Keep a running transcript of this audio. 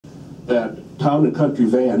that Town and Country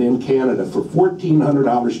van in Canada for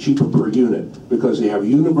 $1,400 cheaper per unit because they have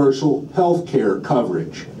universal health care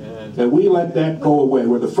coverage. And we let that go away.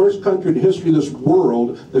 We're the first country in the history of this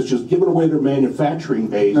world that's just given away their manufacturing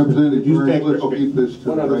base. Representative, let's keep this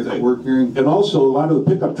to the right work hearing. And also, a lot of the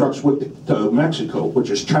pickup trucks went to Mexico, which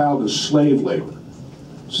is child and slave labor.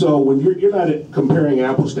 So when you're not comparing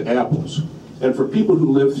apples to apples. And for people who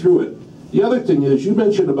live through it, the other thing is, you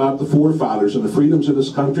mentioned about the forefathers and the freedoms of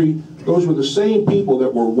this country. Those were the same people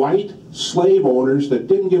that were white slave owners that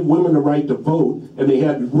didn't give women the right to vote, and they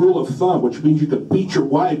had rule of thumb, which means you could beat your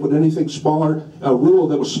wife with anything smaller, a rule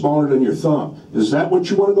that was smaller than your thumb. Is that what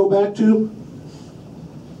you want to go back to?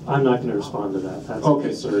 I'm not going to respond to that. That's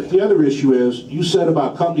okay. The other issue is, you said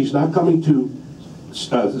about companies not coming to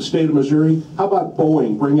the state of Missouri. How about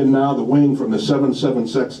Boeing bringing now the wing from the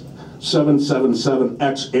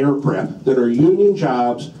 777X aircraft that are union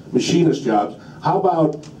jobs, machinist jobs? How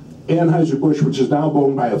about Anheuser-Busch, which is now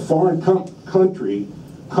owned by a foreign company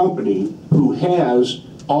who has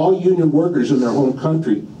all union workers in their home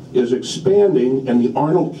country, is expanding in the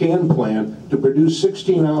Arnold can plant to produce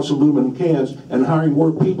 16-ounce aluminum cans and hiring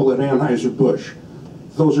more people at Anheuser-Busch.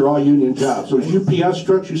 Those are all union jobs. Those UPS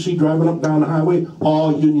trucks you see driving up down the highway,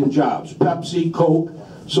 all union jobs. Pepsi, Coke.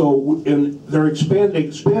 So they're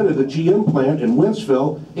expanded the GM plant in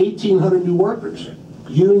Wentzville, 1,800 new workers,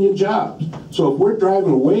 union jobs. So if we're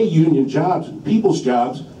driving away union jobs and people's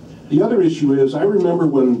jobs, the other issue is, I remember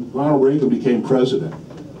when Ronald Reagan became president,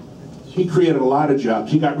 he created a lot of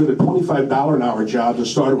jobs. He got rid of $25 an hour jobs and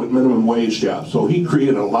started with minimum wage jobs. So he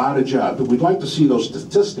created a lot of jobs. But we'd like to see those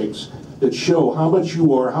statistics that show how much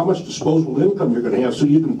you are, how much disposable income you're going to have, so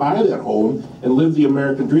you can buy that home and live the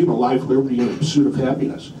American dream of life, liberty, and the pursuit of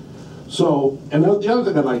happiness. So, and the other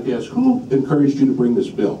thing I'd like to ask, who encouraged you to bring this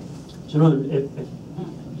bill? Gentlemen, if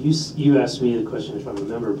you asked me the question if I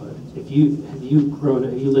remember, but have you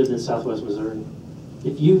lived in Southwest Missouri?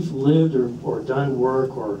 If you've lived or done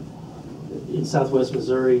work or in Southwest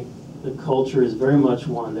Missouri, the culture is very much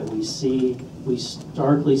one that we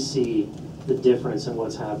starkly see the difference in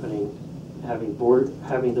what's happening.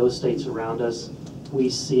 Having those states around us, we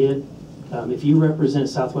see it. If you represent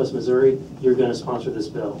Southwest Missouri, you're going to sponsor this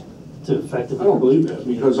bill to effectively. I don't believe that,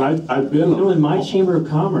 because I've been. You know, in my Chamber of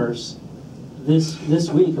Commerce this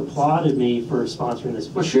week applauded me for sponsoring this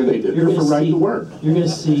bill. Well, sure they did. You're for right to work. You're going to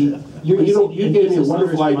see. You gave me a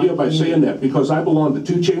wonderful idea by saying that, because I belong to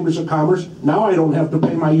 2 chambers of commerce. Now I don't have to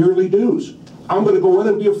pay my yearly dues. I'm going to go in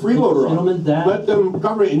and be a freeloader on it. Let them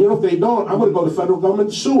cover it. And you know, if they don't, I'm going to go to the federal government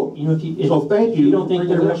and sue them. You know, so thank you. You don't think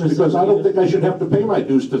they're representative? Because I don't think I should have to pay my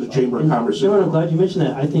dues to the Chamber of Commerce. You know what, I'm glad you mentioned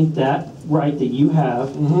that. I think that right that you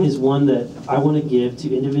have is one that I want to give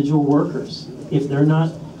to individual workers. If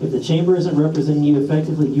the Chamber isn't representing you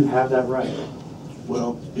effectively, you have that right.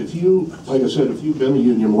 Well, like I said, if you've been a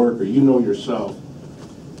union worker, you know yourself,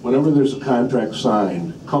 whenever there's a contract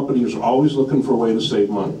signed, companies are always looking for a way to save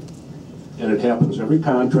money. And it happens every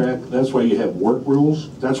contract. That's why you have work rules.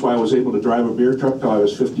 That's why I was able to drive a beer truck till I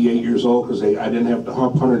was 58 years old, because I didn't have to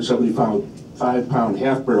hump 175-pound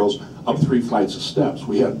half barrels up 3 flights of steps.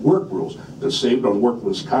 We had work rules that saved on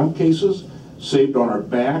workman's comp cases, saved on our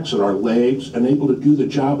backs and our legs, and able to do the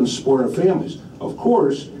job and support our families. Of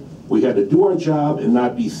course, we had to do our job and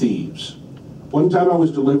not be thieves. One time I was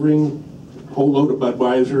delivering a whole load of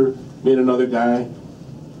Budweiser, me and another guy.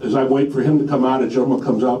 As I wait for him to come out, a gentleman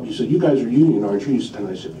comes up. He said, "You guys are union, aren't you?" And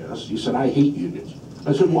I said, "Yes." He said, "I hate unions."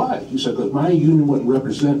 I said, "Why?" He said, "Because my union wouldn't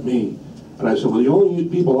represent me." And I said, "Well, the only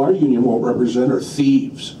people our union won't represent are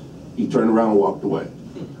thieves." He turned around and walked away.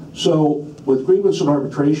 So with grievance and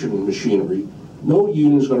arbitration machinery, no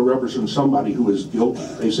union is going to represent somebody who is guilty.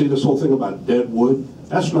 They say this whole thing about dead wood.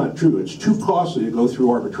 That's not true. It's too costly to go through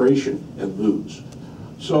arbitration and lose.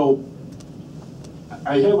 So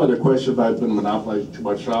I have other questions, but I've been monopolizing too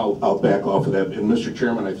much, so I'll back off of that. And Mr.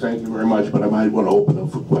 Chairman, I thank you very much, but I might want to open up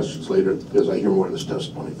for questions later as I hear more of this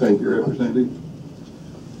testimony. Thank you, Representative.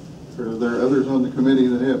 Are there others on the committee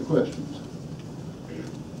that have questions?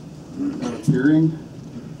 Hearing,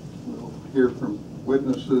 we'll hear from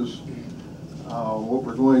witnesses. What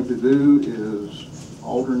we're going to do is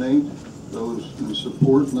alternate those in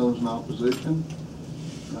support and those in opposition.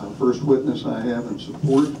 First witness I have in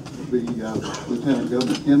support will be Lieutenant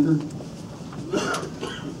Governor Kinder.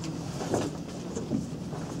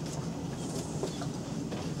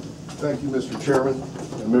 Thank you, Mr. Chairman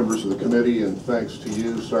and members of the committee, and thanks to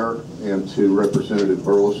you, sir, and to Representative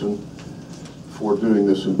Burleson for doing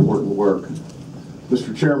this important work.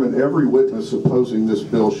 Mr. Chairman, every witness opposing this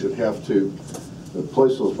bill should have to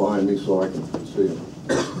place those behind me so I can see them.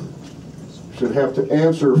 Should have to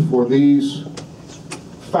answer for these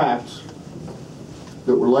facts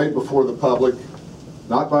that were laid before the public,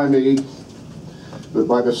 not by me, but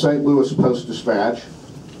by the St. Louis Post-Dispatch.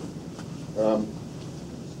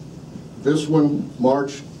 This one,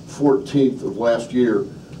 March 14th of last year,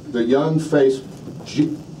 the young face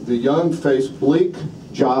bleak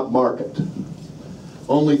job market.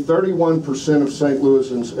 Only 31% of St.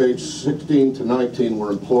 Louisans aged 16 to 19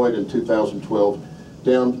 were employed in 2012,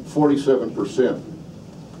 down 47%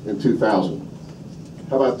 in 2000.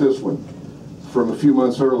 How about this one from a few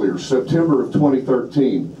months earlier, September of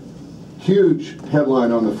 2013, huge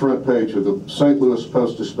headline on the front page of the St. Louis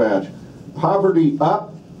Post-Dispatch, poverty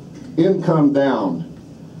up, income down.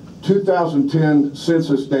 2010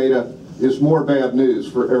 census data is more bad news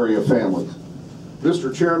for area families.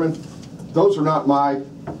 Mr. Chairman, those are not my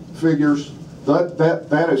figures.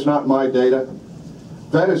 That is not my data.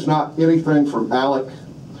 That is not anything from ALEC.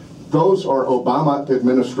 Those are Obama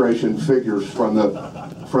administration figures from the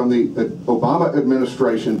Obama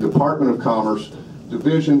administration Department of Commerce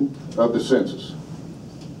Division of the Census.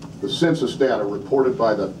 The census data reported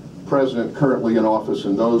by the president currently in office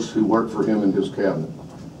and those who work for him in his cabinet.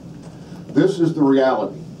 This is the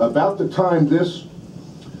reality. About the time this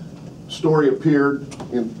story appeared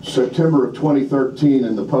in September of 2013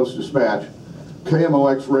 in the Post-Dispatch,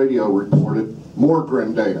 KMOX radio reported more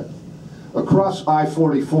grim data. Across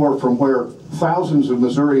I-44, from where thousands of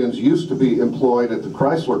Missourians used to be employed at the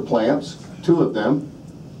Chrysler plants, 2 of them,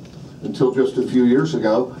 until just a few years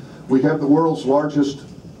ago, we have the world's largest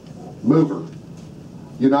mover,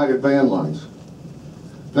 United Van Lines.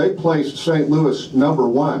 They placed St. Louis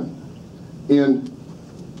 #1 in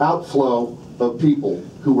outflow of people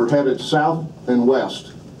who were headed south and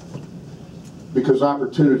west because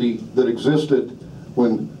opportunity that existed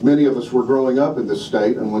when many of us were growing up in this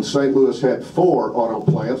state and when St. Louis had 4 auto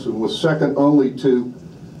plants and was second only to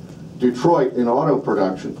Detroit in auto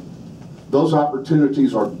production. Those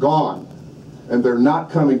opportunities are gone and they're not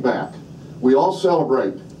coming back. We all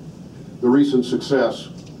celebrate the recent success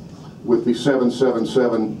with the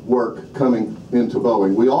 777 work coming into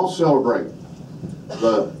Boeing. We all celebrate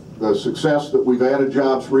the success that we've added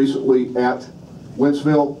jobs recently at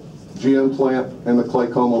Wentzville GM plant and the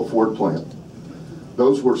Claycomo Ford plant.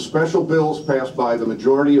 Those were special bills passed by the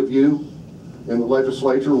majority of you in the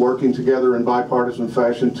legislature working together in bipartisan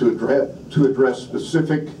fashion to address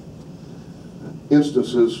specific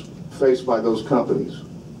instances faced by those companies.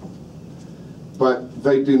 But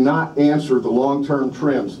they do not answer the long-term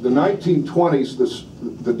trends. The 1920s,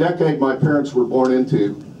 the decade my parents were born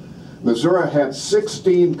into, Missouri had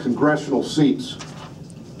 16 congressional seats.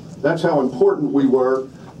 That's how important we were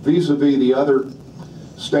vis-a-vis the other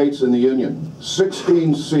states in the Union.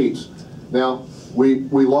 16 seats. Now, we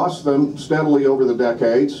lost them steadily over the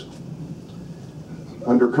decades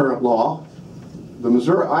under current law. The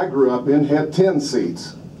Missouri I grew up in had 10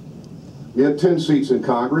 seats. We had 10 seats in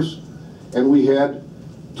Congress, and we had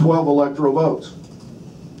 12 electoral votes.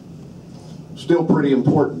 Still pretty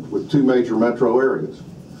important with 2 major metro areas.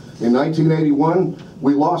 In 1981,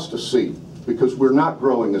 we lost a seat because we're not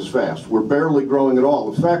growing as fast. We're barely growing at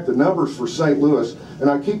all. In fact, the numbers for St. Louis,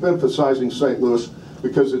 and I keep emphasizing St. Louis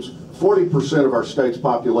because it's 40% of our state's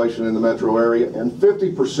population in the metro area and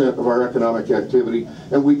 50% of our economic activity,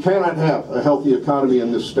 and we cannot have a healthy economy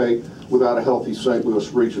in this state without a healthy St.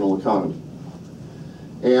 Louis regional economy.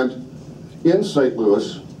 And in St.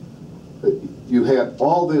 Louis, you had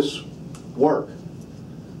all this work,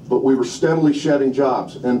 but we were steadily shedding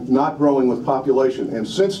jobs and not growing with population. And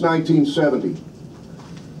since 1970,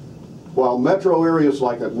 while metro areas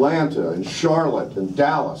like Atlanta and Charlotte and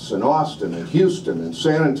Dallas and Austin and Houston and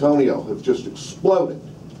San Antonio have just exploded,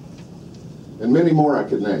 and many more I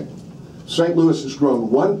could name, St. Louis has grown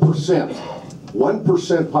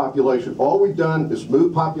 1% population. All we've done is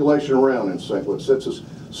move population around in St. Louis. That's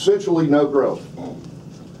essentially no growth.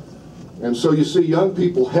 And so you see young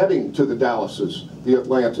people heading to the Dallases, the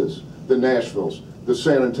Atlantas, the Nashvilles, the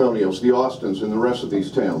San Antonios, the Austins, and the rest of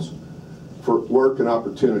these towns for work and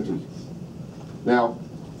opportunity. Now,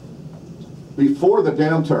 before the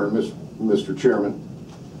downturn, Mr. Chairman,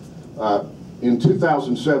 in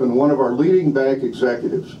 2007, one of our leading bank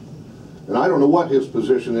executives, and I don't know what his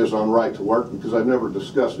position is on right to work because I've never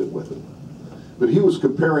discussed it with him, but he was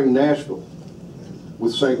comparing Nashville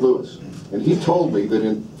with St. Louis. And he told me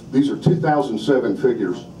that these are 2007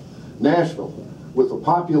 figures, Nashville, with a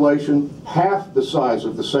population half the size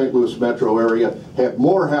of the St. Louis metro area, had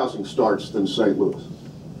more housing starts than St. Louis.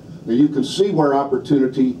 Now you can see where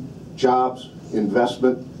opportunity, jobs,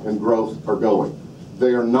 investment, and growth are going.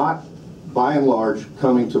 They are not, by and large,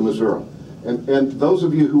 coming to Missouri. And those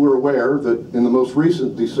of you who are aware that in the most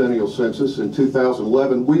recent decennial census in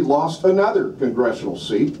 2011, we lost another congressional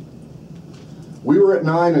seat. We were at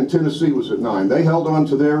 9 and Tennessee was at 9. They held on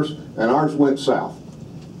to theirs and ours went south.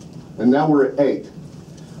 And now we're at 8.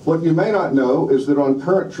 What you may not know is that on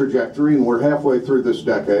current trajectory, and we're halfway through this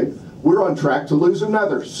decade, we're on track to lose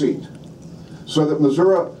another seat. So that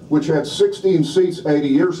Missouri, which had 16 seats 80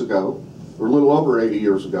 years ago, or a little over 80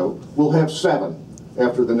 years ago, will have 7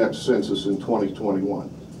 after the next census in 2021.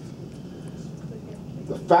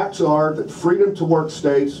 The facts are that freedom to work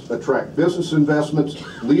states attract business investments,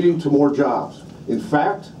 leading to more jobs. In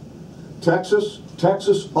fact, Texas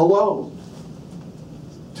alone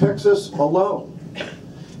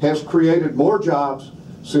has created more jobs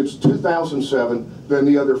since 2007 than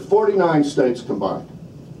the other 49 states combined.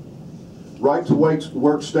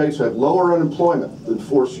 Right-to-work states have lower unemployment than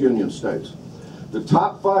forced union states. The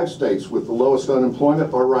top 5 states with the lowest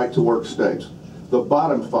unemployment are right-to-work states. The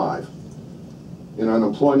bottom 5 in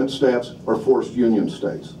unemployment stats are forced union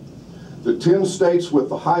states. The 10 states with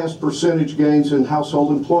the highest percentage gains in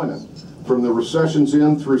household employment from the recession's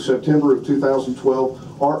end through September of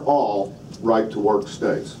 2012 are all right-to-work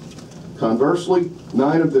states. Conversely,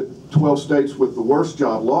 9 of the 12 states with the worst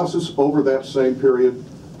job losses over that same period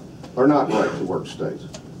are not right-to-work states.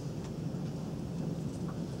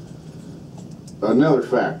 Another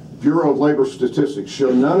fact, Bureau of Labor Statistics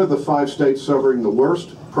show none of the 5 states suffering the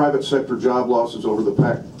worst private sector job losses over the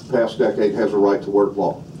past decade has a right-to-work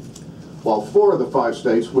law, while 4 of the 5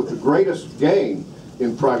 states with the greatest gain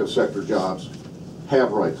in private sector jobs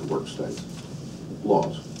have right-to-work states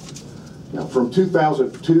laws. Now, from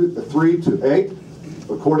 2003 to 8,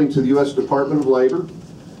 according to the U.S. Department of Labor,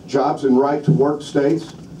 jobs in right-to-work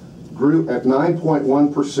states grew at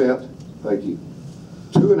 9.1%, thank you,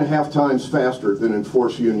 2.5 times faster than in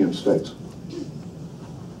forced union states.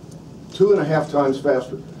 2.5 times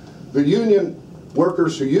faster. The union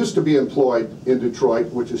workers who used to be employed in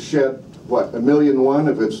Detroit, which has shed, what, 1.1 million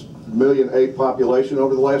of its 1.8 million population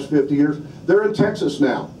over the last 50 years, they're in Texas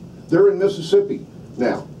now. They're in Mississippi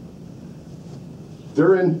now.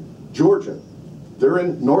 They're in Georgia. They're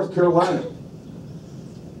in North Carolina.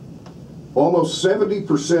 Almost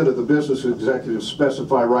 70% of the business executives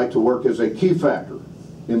specify right to work as a key factor,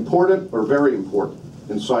 important or very important,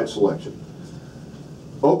 in site selection.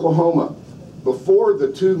 Oklahoma, before the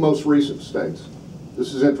 2 most recent states,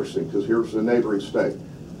 this is interesting because here's a neighboring state.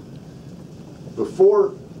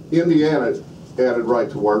 Before Indiana added right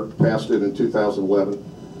to work, passed it in 2011,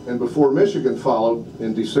 and before Michigan followed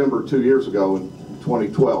in December 2 years ago in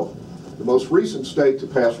 2012, the most recent state to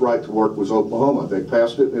pass right to work was Oklahoma. They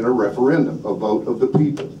passed it in a referendum, a vote of the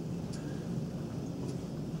people.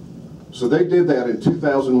 So they did that in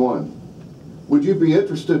 2001. Would you be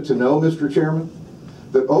interested to know, Mr. Chairman,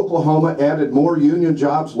 that Oklahoma added more union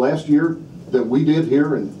jobs last year than we did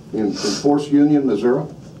here in forced union Missouri?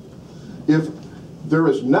 If there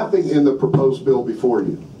is nothing in the proposed bill before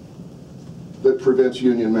you that prevents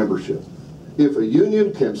union membership. If a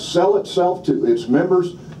union can sell itself to its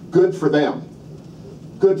members, good for them.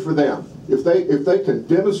 Good for them. If they can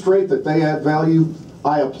demonstrate that they add value,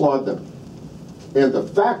 I applaud them. And the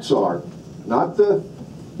facts are, not the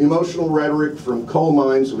emotional rhetoric from coal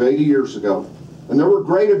mines of 80 years ago, and there were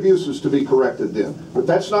great abuses to be corrected then, but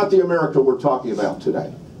that's not the America we're talking about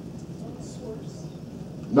today.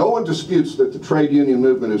 No one disputes that the trade union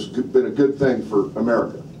movement has been a good thing for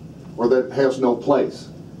America, or that it has no place.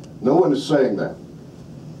 No one is saying that.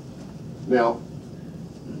 Now,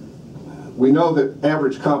 we know that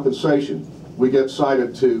average compensation, we get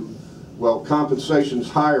cited to, well, compensation's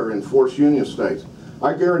higher in forced union states.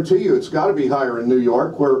 I guarantee you it's got to be higher in New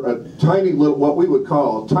York, where a tiny little, what we would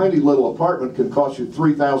call a tiny little apartment can cost you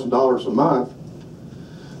 $3,000 a month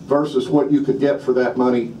versus what you could get for that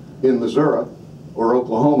money in Missouri or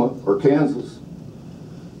Oklahoma or Kansas.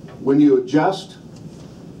 When you adjust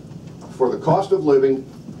for the cost of living,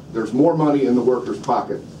 there's more money in the worker's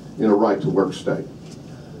pocket in a right-to-work state.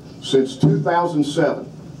 Since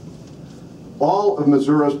 2007, all of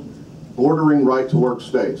Missouri's bordering right-to-work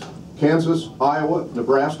states, Kansas, Iowa,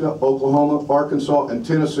 Nebraska, Oklahoma, Arkansas, and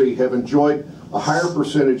Tennessee, have enjoyed a higher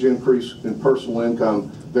percentage increase in personal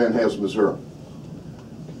income than has Missouri.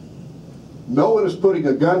 No one is putting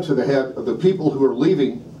a gun to the head of the people who are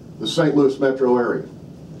leaving the St. Louis metro area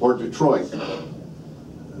or Detroit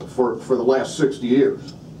for the last 60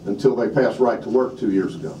 years until they passed right to work 2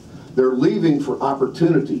 years ago. They're leaving for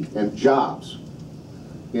opportunity and jobs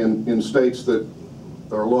in states that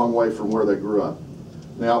are a long way from where they grew up.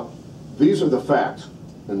 Now, these are the facts,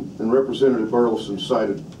 and Representative Burleson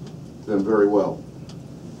cited them very well.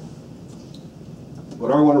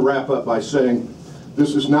 But I want to wrap up by saying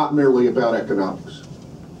this is not merely about economics.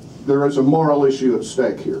 There is a moral issue at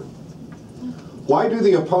stake here. Why do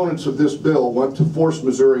the opponents of this bill want to force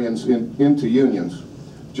Missourians into unions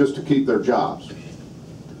just to keep their jobs?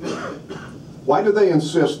 Why do they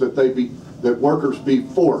insist that workers be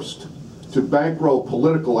forced to bankroll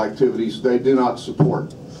political activities they do not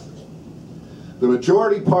support? The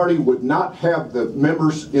majority party would not have the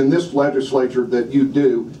members in this legislature that you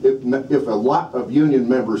do if a lot of union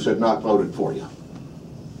members had not voted for you.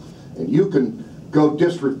 And you can go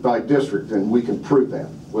district by district and we can prove that,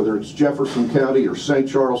 whether it's Jefferson County or St.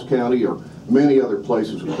 Charles County or many other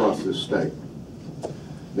places across this state.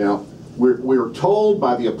 Now, we're told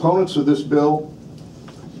by the opponents of this bill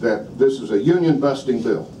that this is a union busting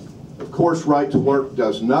bill. Of course, right to work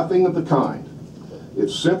does nothing of the kind. It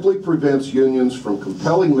simply prevents unions from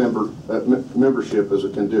compelling membership as a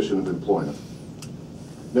condition of employment.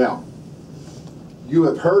 Now, you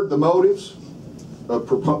have heard the motives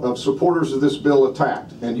of supporters of this bill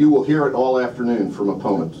attacked, and you will hear it all afternoon from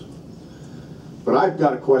opponents. But I've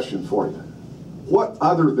got a question for you. What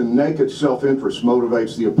other than naked self-interest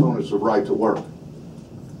motivates the opponents of right to work?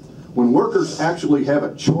 When workers actually have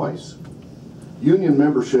a choice, union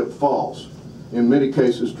membership falls, in many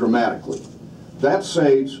cases dramatically. That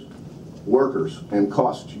saves workers and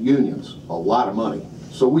costs unions a lot of money.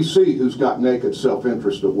 So we see who's got naked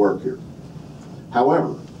self-interest at work here.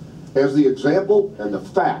 However, as the example and the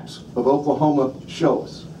facts of Oklahoma show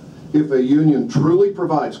us, if a union truly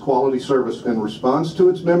provides quality service and responds to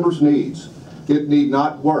its members' needs, it need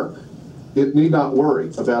not worry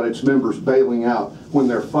about its members bailing out when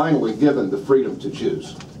they're finally given the freedom to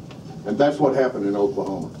choose. And that's what happened in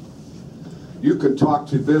Oklahoma. You can talk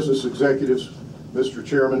to business executives, Mr.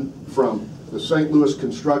 Chairman, from the St. Louis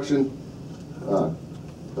construction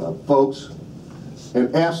folks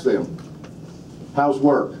and ask them, how's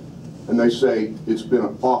work? And they say, it's been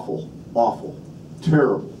an awful,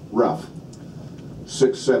 terrible, rough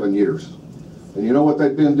 6-7 years. And you know what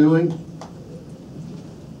they've been doing?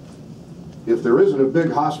 If there isn't a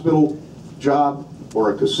big hospital job or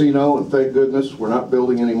a casino, and thank goodness we're not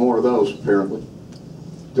building any more of those apparently,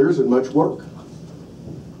 there isn't much work.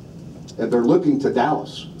 And they're looking to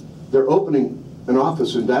Dallas. They're opening an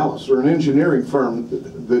office in Dallas, or an engineering firm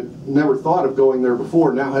that never thought of going there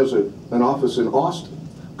before now has an office in Austin,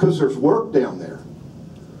 because there's work down there.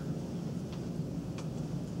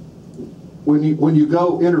 When you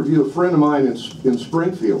go interview a friend of mine in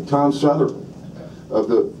Springfield, Tom Sutherland, of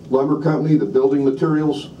the lumber company, the building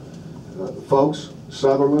materials folks,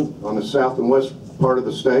 Sutherland, on the south and west part of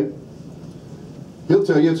the state, he'll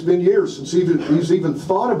tell you it's been years since he's even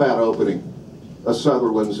thought about opening a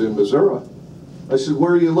Sutherland's in Missouri. I said,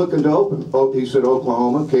 where are you looking to open? Oh, he said,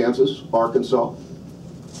 Oklahoma, Kansas, Arkansas.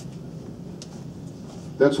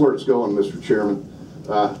 That's where it's going, Mr. Chairman.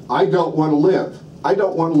 I don't want to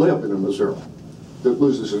live in a Missouri that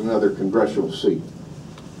loses another congressional seat.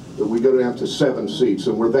 That we go down to 7 seats,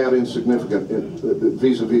 and we're that insignificant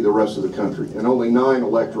vis-a-vis the rest of the country, and only 9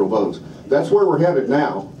 electoral votes. That's where we're headed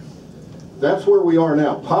now. That's where we are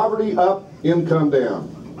now. Poverty up, income down.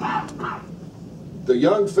 The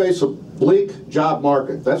young face a bleak job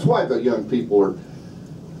market. That's why the young people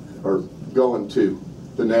are going to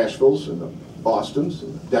the Nashvilles and the Bostons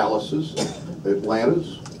and the Dallases, and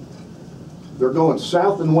Atlantas. They're going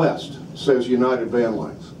south and west, says United Van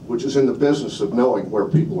Lines, which is in the business of knowing where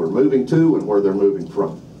people are moving to and where they're moving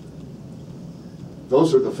from.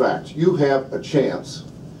 Those are the facts. You have a chance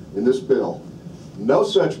in this bill. No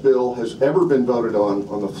such bill has ever been voted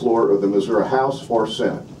on the floor of the Missouri House or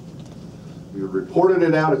Senate. You reported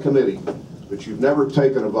it out of committee, but you've never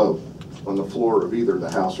taken a vote on the floor of either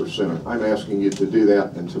the House or Senate. I'm asking you to do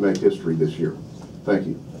that and to make history this year. Thank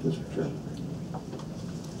you, Mr. Chairman.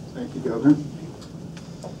 Thank you, Governor.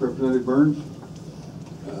 Representative Burns?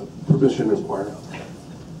 Permission to inquire.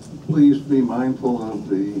 Please be mindful of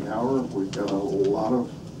the hour. We've got a lot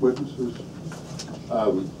of witnesses.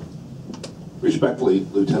 Respectfully,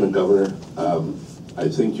 Lieutenant Governor, I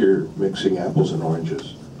think you're mixing apples and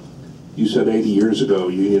oranges. You said 80 years ago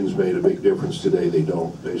unions made a big difference. Today they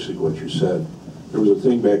don't, basically what you said. There was a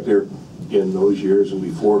thing back there in those years and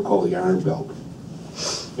before called the Iron Belt.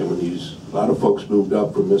 And when a lot of folks moved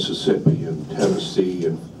up from Mississippi and Tennessee,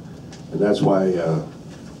 and that's why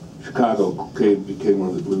Chicago became one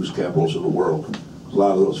of the blues capitals of the world. A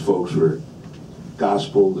lot of those folks were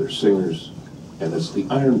gospel, they're singers, and it's the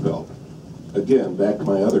Iron Belt. Again, back to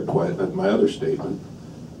my other statement,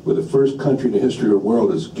 we're the first country in the history of the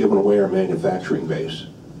world that's given away our manufacturing base.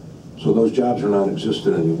 So those jobs are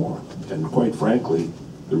non-existent anymore. And quite frankly,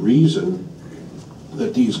 the reason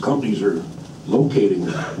that these companies are locating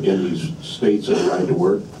in these states that are right to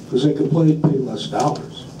work because they can pay less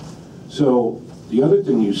dollars. So the other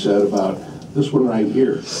thing you said about this one right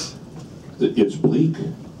here, that it's bleak,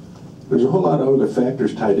 there's a whole lot of other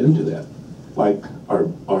factors tied into that, like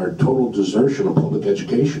our total desertion of public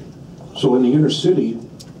education. So in the inner city,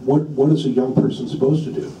 what is a young person supposed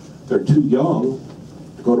to do? They're too young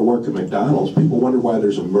to go to work at McDonald's. People wonder why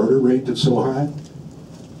there's a murder rate that's so high.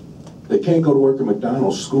 They can't go to work at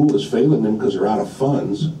McDonald's. School is failing them because they're out of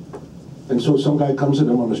funds. And so some guy comes to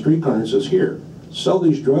them on the street corner and says, here, sell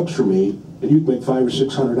these drugs for me, and you can make $500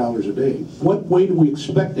 or $600 a day. What way do we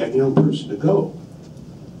expect that young person to go?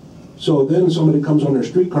 So then somebody comes on their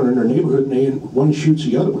street corner in their neighborhood and one shoots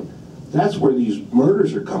the other one. That's where these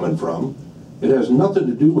murders are coming from. It has nothing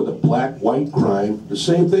to do with a black-white crime. The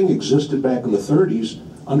same thing existed back in the 30s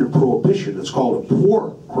under Prohibition. It's called a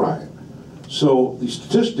poor crime. So the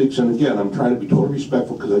statistics, and again, I'm trying to be totally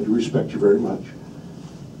respectful because I do respect you very much.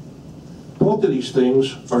 Both of these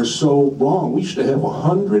things are so wrong. We used to have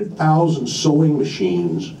 100,000 sewing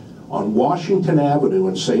machines on Washington Avenue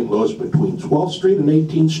in St. Louis between 12th Street and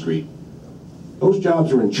 18th Street. Those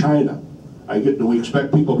jobs are in China. Do we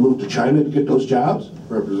expect people to move to China to get those jobs?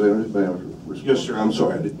 Representative, may I Yes, sir, I'm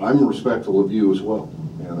sorry. I'm respectful of you as well,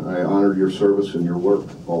 and I honor your service and your work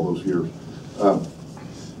all those years,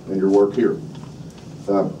 and your work here.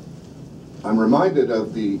 I'm reminded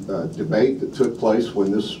of the debate that took place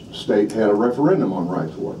when this state had a referendum on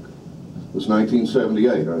right to work. It was 1978.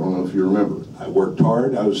 I don't know if you remember. I worked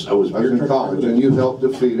hard. I was in college, and you helped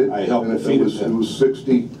defeat it. I helped defeat it. It was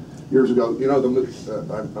 60 years ago. You know, it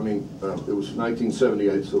was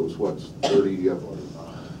 1978, so it was what,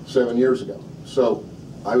 37 years ago. So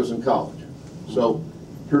I was in college. So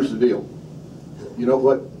here's the deal. You know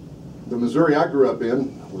what? The Missouri I grew up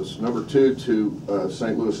in was number 2 to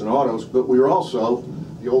St. Louis in autos, but we were also,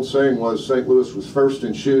 the old saying was, St. Louis was first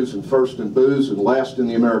in shoes and first in booze and last in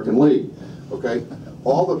the American League. Okay?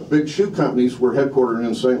 All the big shoe companies were headquartered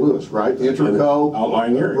in St. Louis, right? Interco,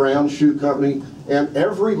 Brown Shoe Company, and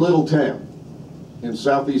every little town in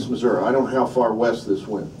southeast Missouri. I don't know how far west this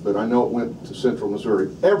went, but I know it went to central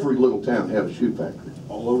Missouri. Every little town had a shoe factory.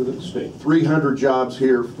 All over the state. 300 jobs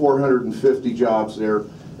here, 450 jobs there,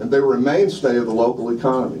 and they were a mainstay of the local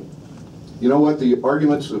economy. You know what the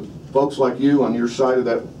arguments of folks like you on your side of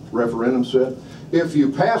that referendum said? If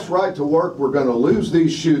you pass right to work, we're going to lose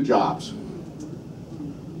these shoe jobs.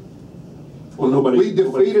 Well, we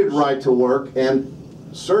defeated right to work, and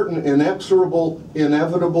certain inexorable,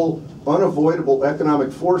 inevitable, unavoidable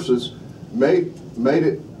economic forces made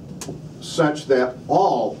it such that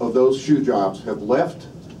all of those shoe jobs have left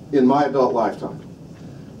in my adult lifetime.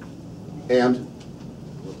 And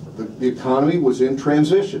the economy was in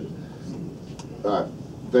transition.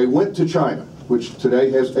 They went to China, which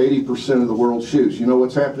today has 80% of the world's shoes. You know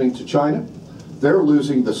what's happening to China? They're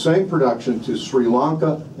losing the same production to Sri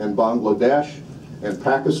Lanka and Bangladesh and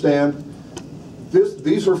Pakistan.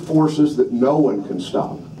 These are forces that no one can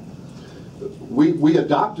stop. We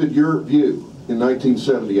adopted your view in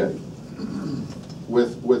 1978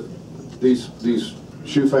 with these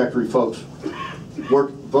shoe factory folks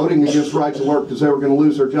voting against right to work because they were going to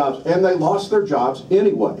lose their jobs, and they lost their jobs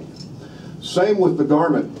anyway. Same with the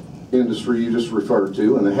garment industry you just referred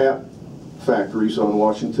to and the hat factories on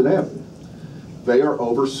Washington Avenue. They are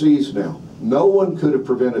overseas now. No one could have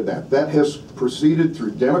prevented that. That has proceeded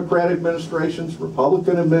through Democrat administrations,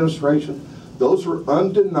 Republican administration. Those were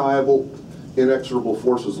undeniable, inexorable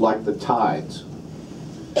forces like the tides.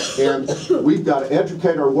 And we've got to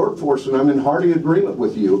educate our workforce, and I'm in hearty agreement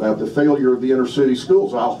with you about the failure of the inner city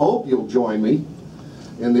schools. I hope you'll join me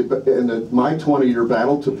in my 20-year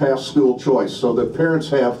battle to pass school choice so that parents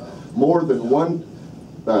have more than one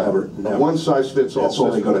one-size-fits-all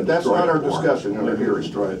system. That's not our discussion. We're here to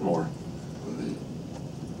destroy it more.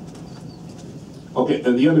 Okay,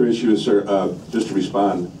 and the other issue is, sir, just to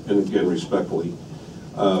respond, and again respectfully,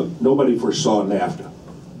 nobody foresaw NAFTA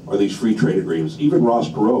or these free trade agreements. Even Ross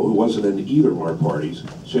Perot, who wasn't in either of our parties,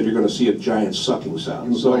 said you're going to see a giant sucking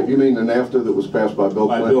sound. So you mean the NAFTA that was passed by Bill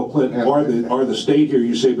Clinton? By Bill Clinton, or the state here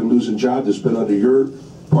you say been losing jobs that's been under your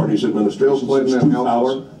party's administration since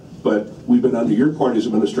 2000. But we've been under your party's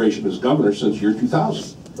administration as governor since year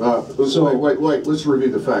 2000. Wait, let's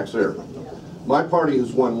review the facts there. My party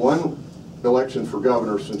has won one election for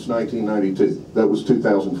governor since 1992. That was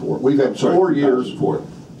 2004. We've had 4 years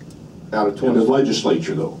out of 20. And the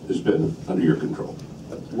legislature, though, has been under your control.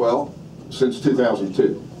 Well, since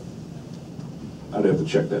 2002. I'd have to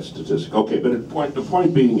check that statistic. Okay, but the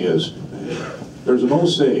point being is, there's an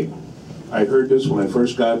old saying. I heard this when I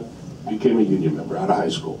first became a union member out of high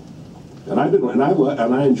school. And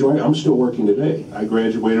I enjoy it. I'm still working today. I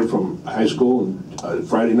graduated from high school on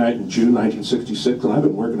Friday night in June 1966, and I've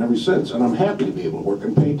been working ever since. And I'm happy to be able to work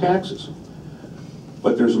and pay taxes.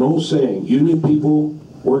 But there's an old saying, union people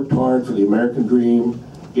worked hard for the American dream,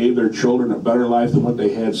 gave their children a better life than what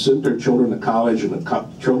they had, sent their children to college, and the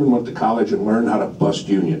children went to college and learned how to bust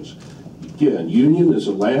unions. Again, union is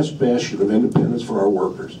the last bastion of independence for our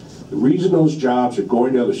workers. The reason those jobs are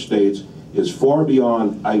going to other states is far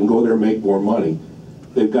beyond, I can go there and make more money.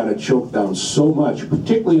 They've got to choke down so much,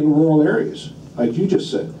 particularly in rural areas. Like you just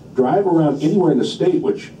said, drive around anywhere in the state,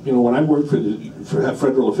 which, you know, when I worked for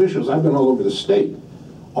federal officials, I've been all over the state.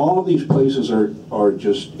 All of these places are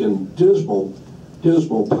just in dismal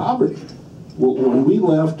poverty. Well, when we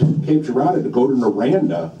left Cape Girardeau to go to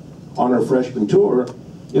Noranda on our freshman tour,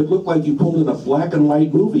 it looked like you pulled in a black and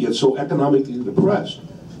white movie. It's so economically depressed.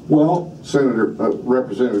 Well, Senator,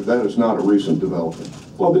 Representative, that is not a recent development.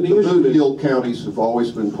 Well, but the food yield counties have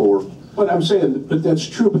always been poor. But I'm saying, but that's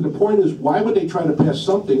true. But the point is, why would they try to pass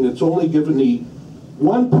something that's only given the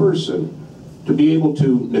one person to be able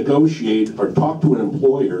to negotiate or talk to an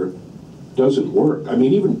employer? Doesn't work. I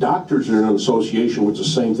mean, even doctors are in an association, which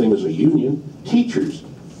is the same thing as a union. Teachers,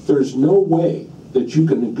 there's no way that you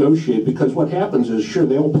can negotiate, because what happens is, sure,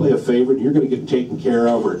 they'll play a favor and you're going to get taken care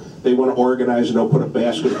of, or they want to organize and they'll put a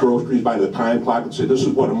basket of groceries by the time clock and say, this is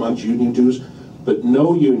what a month's union dues. But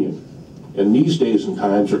no union in these days and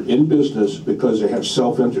times are in business because they have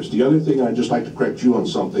self-interest. The other thing, I'd just like to correct you on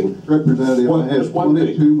something. Representative, I have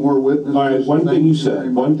 22 more witnesses. All right, one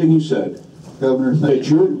thing you said, Governor, that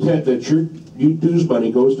your dues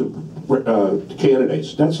money goes to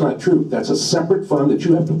candidates. That's not true. That's a separate fund that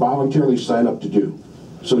you have to voluntarily sign up to do.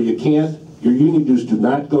 So you can't, your union dues do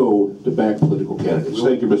not go to back political candidates.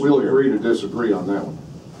 Thank you, Mr. We'll Chair. agree to disagree on that one.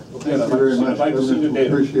 thank you very much, I'd like to see the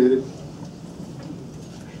data. Appreciate it.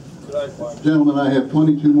 Gentlemen, I have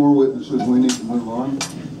 22 more witnesses. We need to move on.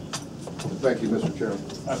 Thank you, Mr. Chairman.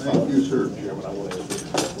 Thank you, sir. Chairman, I want to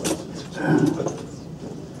ask questions.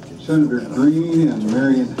 Senator Green and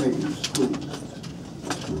Marion Hayes, please.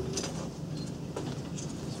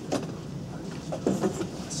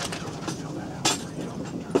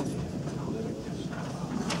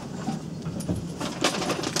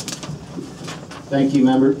 Thank you,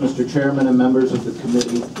 Mr. Chairman and members of the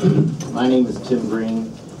committee. My name is Tim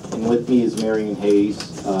Green, and with me is Marion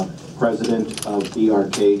Hayes, President of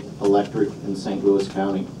BRK Electric in St. Louis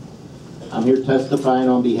County. I'm here testifying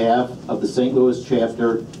on behalf of the St. Louis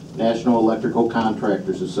Chapter National Electrical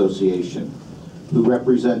Contractors Association, who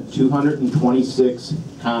represent 226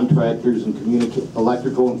 contractors and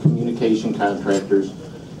electrical and communication contractors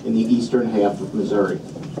in the eastern half of Missouri.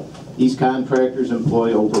 These contractors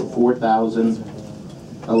employ over 4,000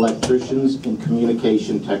 electricians and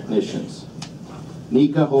communication technicians.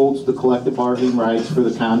 NECA holds the collective bargaining rights for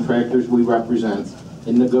the contractors we represent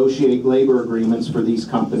and negotiate labor agreements for these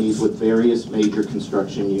companies with various major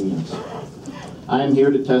construction unions. I am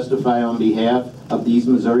here to testify on behalf of these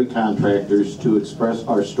Missouri contractors to express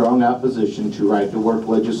our strong opposition to right-to-work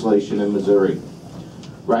legislation in Missouri.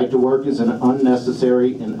 Right-to-work is an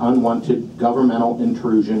unnecessary and unwanted governmental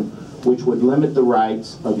intrusion which would limit the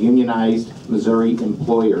rights of unionized Missouri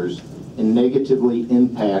employers and negatively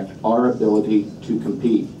impact our ability to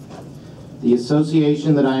compete. The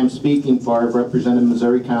association that I am speaking for have represented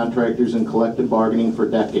Missouri contractors in collective bargaining for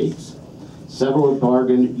decades. Several have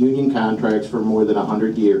bargained union contracts for more than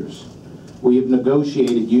 100 years. We have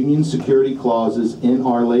negotiated union security clauses in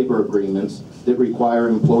our labor agreements that require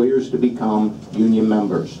employers to become union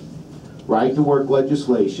members. Right-to-work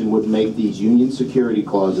legislation would make these union security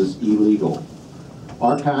clauses illegal.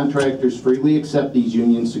 Our contractors freely accept these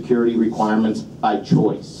union security requirements by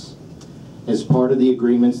choice as part of the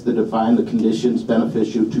agreements that define the conditions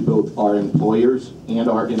beneficial to both our employers and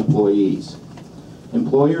our employees.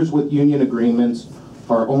 Employers with union agreements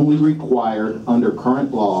are only required under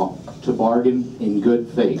current law to bargain in good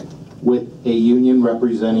faith with a union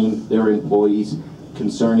representing their employees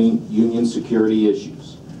concerning union security issues.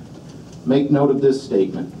 Make note of this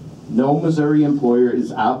statement. No Missouri employer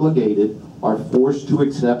is obligated or forced to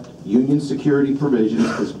accept union security provisions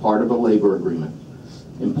as part of a labor agreement.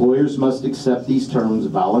 Employers must accept these terms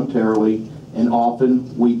voluntarily, and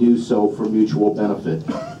often we do so for mutual benefit.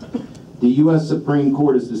 The U.S. Supreme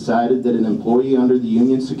Court has decided that an employee under the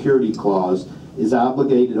Union Security Clause is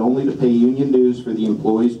obligated only to pay union dues for the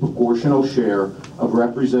employee's proportional share of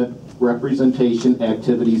representation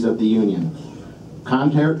activities of the union.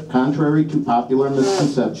 Contrary to popular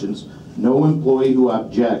misconceptions, no employee who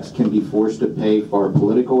objects can be forced to pay for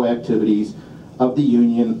political activities of the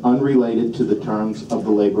union unrelated to the terms of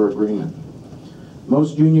the labor agreement.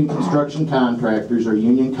 Most union construction contractors are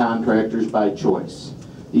union contractors by choice.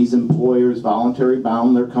 These employers voluntarily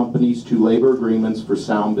bound their companies to labor agreements for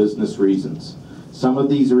sound business reasons. Some of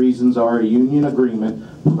these reasons are a union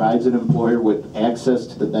agreement provides an employer with access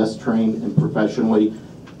to the best trained and professionally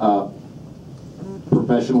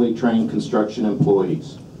trained construction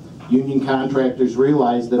employees. Union contractors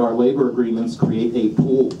realize that our labor agreements create a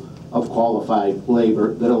pool of qualified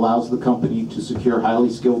labor that allows the company to secure highly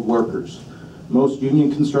skilled workers. Most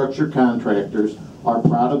union construction contractors are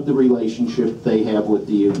proud of the relationship they have with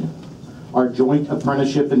the union. Our joint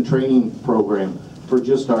apprenticeship and training program for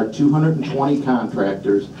just our 220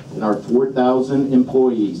 contractors and our 4,000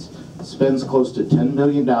 employees spends close to $10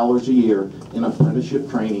 million a year in apprenticeship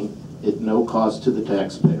training at no cost to the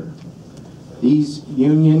taxpayer. These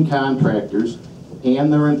union contractors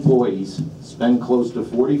and their employees spend close to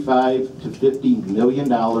 $45 to $50 million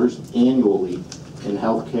annually in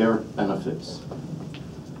health care benefits.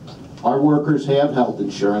 Our workers have health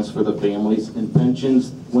insurance for the families and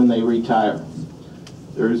pensions when they retire.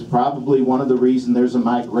 There's probably one of the reasons there's a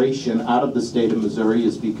migration out of the state of Missouri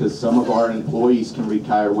is because some of our employees can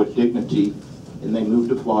retire with dignity and they move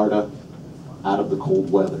to Florida out of the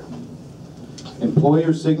cold weather.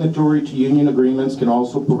 Employers signatory to union agreements can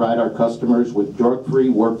also provide our customers with drug-free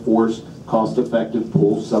workforce, cost-effective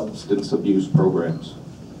pool substance abuse programs.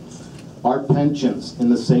 Our pensions in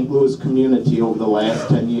the St. Louis community over the last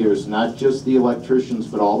 10 years, not just the electricians,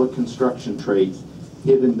 but all the construction trades,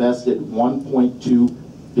 have invested $1.2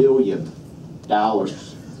 billion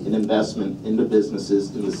in investment into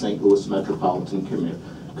businesses in the St. Louis metropolitan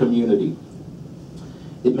community.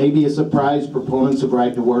 It may be a surprise proponents of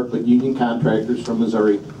right to work, but union contractors from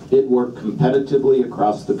Missouri did work competitively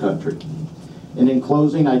across the country. And in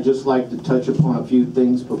closing, I'd just like to touch upon a few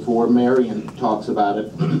things before Marion talks about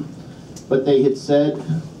it. But they had said,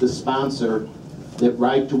 the sponsor, that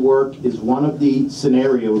right to work is one of the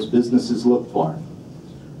scenarios businesses look for.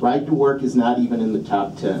 Right to work is not even in the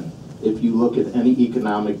top 10 if you look at any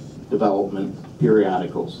economic development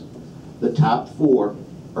periodicals. The top 4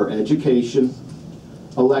 are education,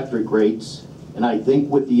 electric rates, and I think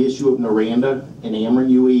with the issue of Noranda and Ameren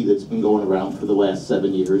UE that's been going around for the last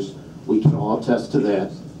 7 years, we can all attest to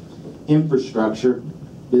that. Infrastructure,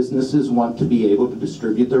 businesses want to be able to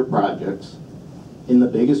distribute their projects. And the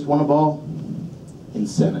biggest one of all,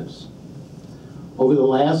 incentives. Over the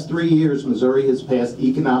last 3 years, Missouri has passed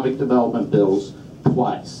economic development bills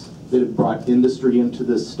twice that have brought industry into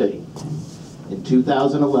this state. In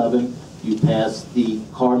 2011, you passed the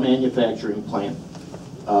car manufacturing plant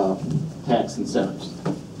tax incentives.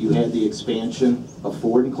 You had the expansion of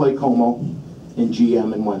Ford in Clay Como and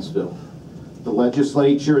GM in Wentzville. The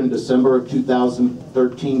legislature in December of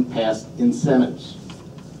 2013 passed incentives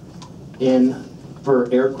for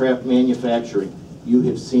aircraft manufacturing. You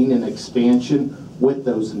have seen an expansion with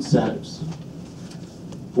those incentives.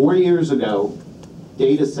 4 years ago,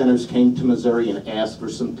 data centers came to Missouri and asked for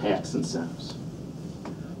some tax incentives.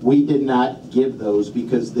 We did not give those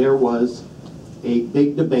because there was a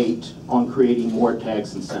big debate on creating more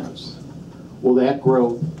tax incentives. Well, that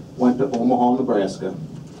growth went to Omaha, Nebraska,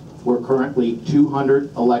 where currently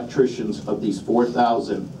 200 electricians of these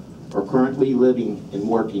 4,000 are currently living and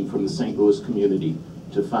working from the St. Louis community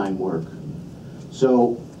to find work.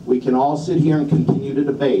 So we can all sit here and continue to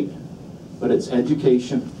debate, but it's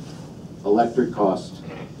education, electric cost,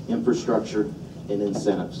 infrastructure, and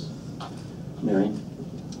incentives. Marion?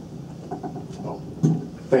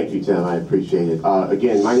 Thank you, Tim. I appreciate it.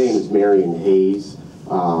 Again, my name is Marion Hayes.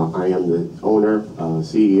 I am the owner,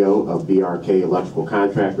 CEO of BRK Electrical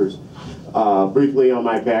Contractors. Briefly on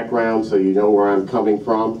my background, so you know where I'm coming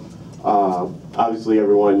from. Obviously,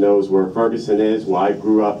 everyone knows where Ferguson is. Well, I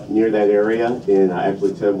grew up near that area, and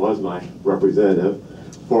actually Tim was my representative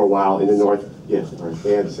for a while in the North. Yes, in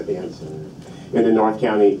the North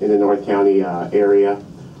County area.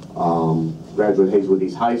 Graduate of Hazelwood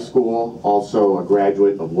East High School, also a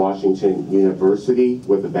graduate of Washington University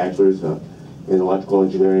with a bachelor's in electrical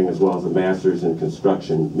engineering as well as a master's in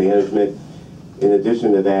construction management. In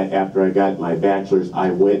addition to that, after I got my bachelor's, I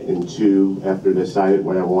went into, after decided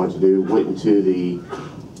what I wanted to do, went into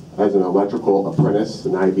as an electrical apprentice,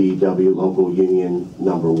 an IBEW local union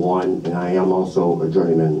 #1, and I am also a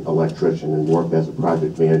journeyman electrician and worked as a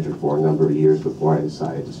project manager for a number of years before I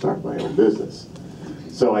decided to start my own business.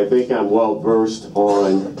 So I think I'm well versed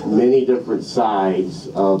on many different sides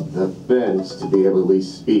of the fence to be able to at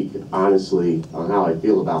least speak honestly on how I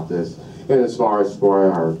feel about this. And as far as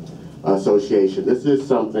for our association, this is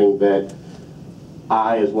something that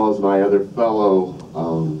I, as well as my other fellow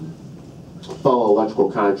fellow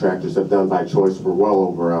electrical contractors have done by choice for well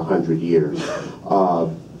over 100 years.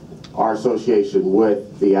 Our association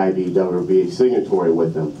with the IBEW, being signatory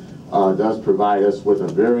with them, does provide us with a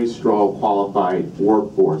very strong qualified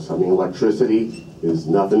workforce. I mean, electricity is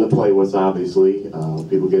nothing to play with, obviously.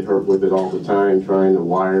 People get hurt with it all the time trying to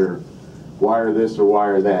wire this or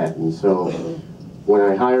wire that. And so when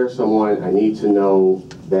I hire someone, I need to know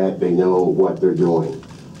that they know what they're doing.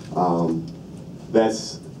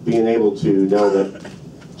 That's being able to know that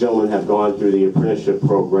gentlemen have gone through the apprenticeship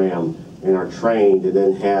program and are trained, and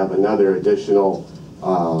then have another additional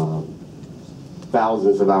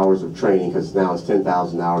thousands of hours of training, because now it's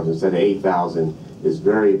 10,000 hours instead of 8,000, is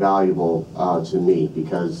very valuable to me,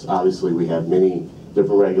 because obviously we have many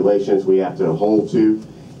different regulations we have to hold to,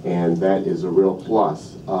 and that is a real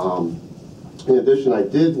plus. In addition, I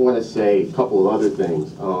did want to say a couple of other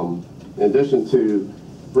things. In addition to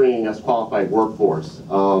bringing us qualified workforce,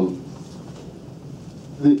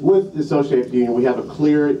 with the Associated Union, we have a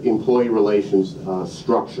clear employee relations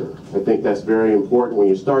structure. I think that's very important. When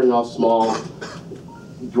you're starting off small,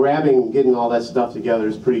 getting all that stuff together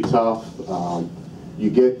is pretty tough.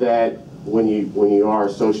 You get that when you are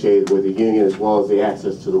associated with a union, as well as the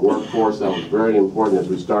access to the workforce. That was very important as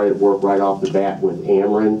we started work right off the bat with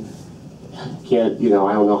Ameren. I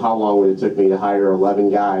don't know how long it took me to hire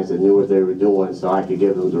 11 guys that knew what they were doing, so I could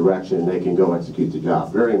give them direction and they can go execute the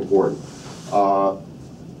job. Very important.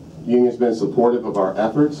 Union's been supportive of our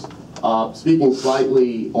efforts. Speaking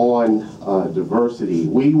slightly on diversity,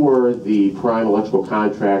 we were the prime electrical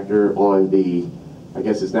contractor on the, I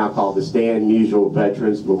guess it's now called the Stan Musial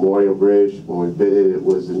Veterans Memorial Bridge. When we bid it, it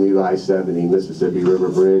was the new I-70 Mississippi River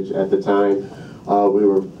Bridge at the time.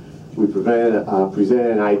 We presented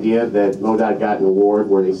an idea that MoDOT got an award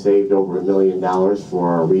where they saved over $1 million for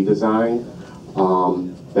our redesign.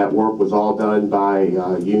 That work was all done by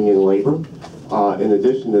union labor. In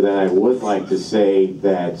addition to that, I would like to say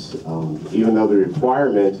that even though the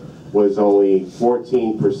requirement was only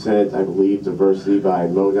 14%, I believe, diversity by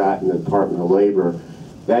MoDOT and the Department of Labor,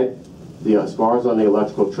 that, as far as on the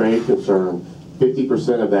electrical trade concerned,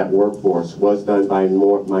 50% of that workforce was done by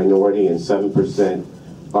minority and 7%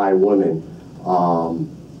 by women.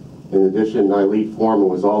 In addition, my lead foreman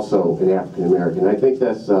was also an African American. I think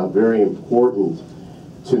that's very important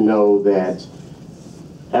to know that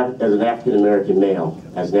as an African American male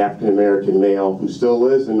who still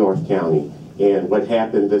lives in North County, and what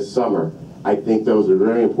happened this summer, I think those are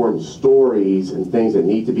very important stories and things that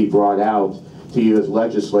need to be brought out to you as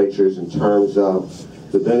legislatures in terms of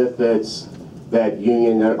the benefits that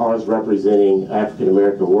union that is representing African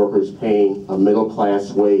American workers paying a middle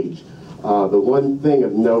class wage. The one thing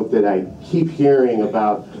of note that I keep hearing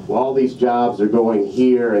about, well, all these jobs are going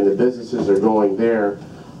here and the businesses are going there,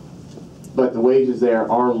 but the wages there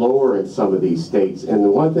are lower in some of these states. And the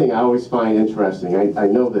one thing I always find interesting, I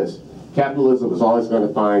know this, capitalism is always going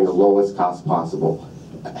to find the lowest cost possible.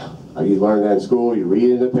 You learn that in school, you read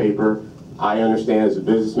it in the paper. I understand as a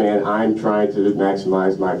businessman, I'm trying to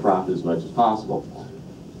maximize my profit as much as possible.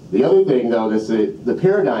 The other thing, though, is that the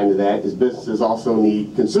paradigm to that is businesses also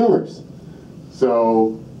need consumers.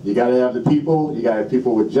 So you got to have the people, you got to have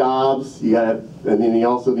people with jobs, and then you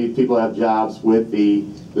also need people to have jobs with the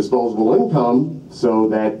disposable income so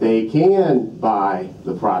that they can buy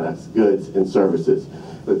the products, goods, and services.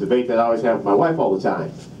 The debate that I always have with my wife all the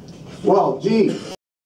time. Well, gee,